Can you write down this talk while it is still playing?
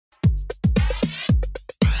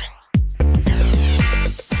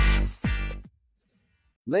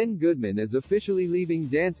Len Goodman is officially leaving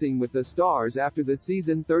Dancing with the Stars after the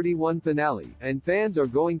season 31 finale, and fans are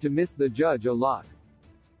going to miss the judge a lot.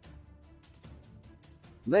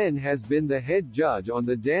 Len has been the head judge on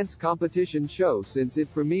the dance competition show since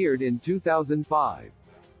it premiered in 2005.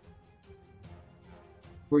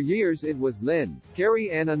 For years it was Len,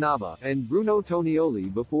 Carrie Ann Inaba, and Bruno Tonioli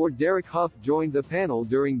before Derek Hough joined the panel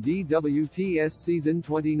during DWTS season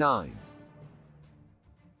 29.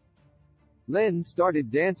 Len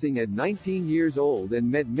started dancing at 19 years old and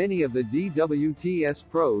met many of the DWTS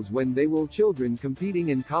pros when they were children competing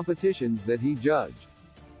in competitions that he judged.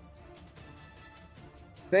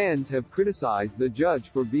 Fans have criticized the judge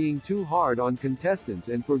for being too hard on contestants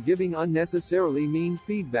and for giving unnecessarily mean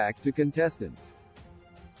feedback to contestants.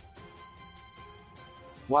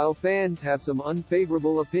 While fans have some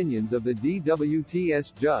unfavorable opinions of the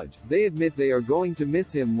DWTS judge, they admit they are going to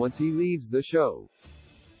miss him once he leaves the show.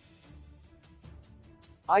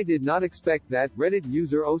 "I did not expect that," Reddit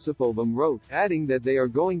user Osifovum wrote, adding that they are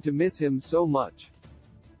going to miss him so much.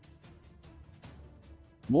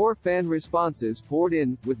 More fan responses poured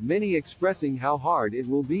in, with many expressing how hard it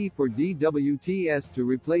will be for DWTS to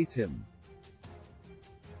replace him.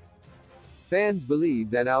 Fans believe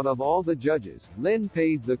that out of all the judges, Len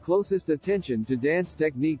pays the closest attention to dance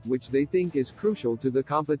technique, which they think is crucial to the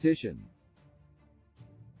competition.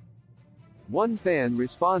 One fan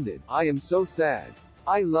responded, "I am so sad.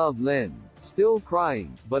 I love Len. Still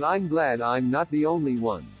crying, but I'm glad I'm not the only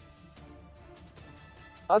one."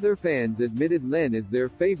 Other fans admitted Len is their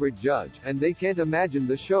favorite judge, and they can't imagine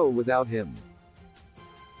the show without him.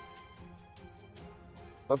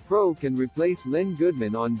 A pro can replace Len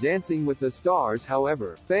Goodman on Dancing with the Stars.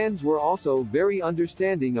 However, fans were also very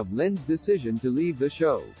understanding of Len's decision to leave the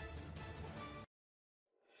show.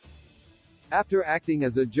 After acting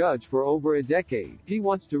as a judge for over a decade, he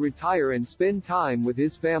wants to retire and spend time with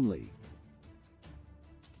his family.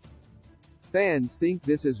 Fans think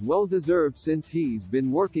this is well-deserved since he's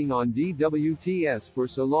been working on DWTS for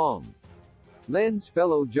so long. Len's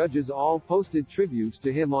fellow judges all posted tributes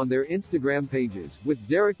to him on their Instagram pages, with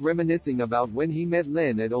Derek reminiscing about when he met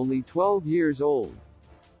Len at only 12 years old.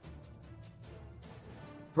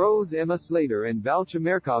 Pros Emma Slater and Val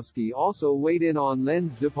Chmerkovskiy also weighed in on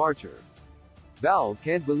Len's departure. Val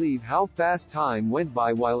can't believe how fast time went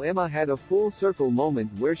by, while Emma had a full-circle moment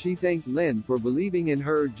where she thanked Len for believing in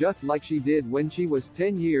her just like she did when she was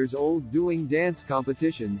 10 years old doing dance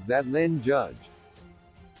competitions that Len judged.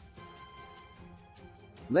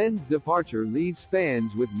 Len's departure leaves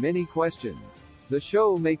fans with many questions. The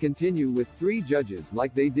show may continue with 3 judges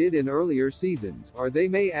like they did in earlier seasons, or they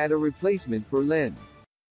may add a replacement for Len.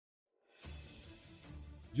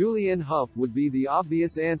 Julianne Hough would be the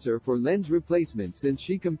obvious answer for Len's replacement since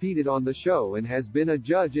she competed on the show and has been a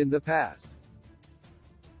judge in the past.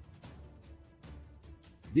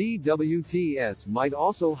 DWTS might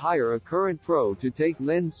also hire a current pro to take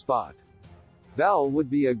Len's spot. Val would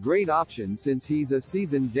be a great option since he's a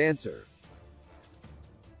seasoned dancer.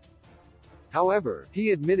 However,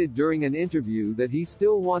 he admitted during an interview that he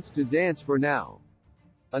still wants to dance for now.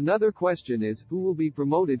 Another question is, who will be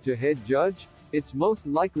promoted to head judge? It's most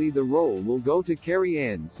likely the role will go to Carrie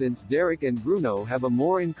Ann since Derek and Bruno have a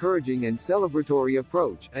more encouraging and celebratory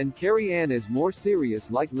approach, and Carrie Ann is more serious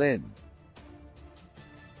like Len.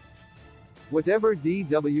 Whatever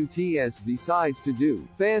DWTS decides to do,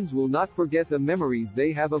 fans will not forget the memories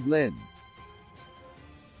they have of Len.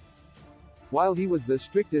 While he was the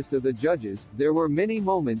strictest of the judges, there were many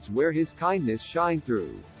moments where his kindness shined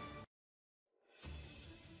through.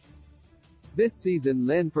 This season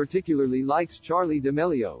Len particularly likes Charli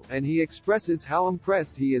D'Amelio, and he expresses how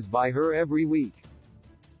impressed he is by her every week.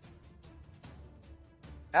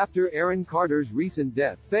 After Aaron Carter's recent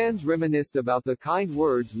death, fans reminisced about the kind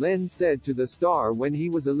words Len said to the star when he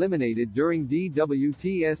was eliminated during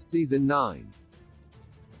DWTS Season 9.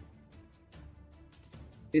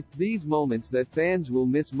 It's these moments that fans will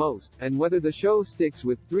miss most, and whether the show sticks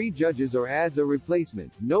with 3 judges or adds a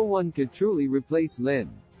replacement, no one could truly replace Len.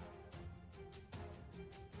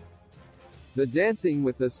 The Dancing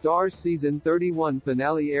with the Stars Season 31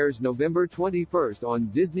 finale airs November 21 on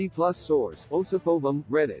Disney+ Source, Osifovum,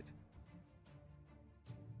 Reddit.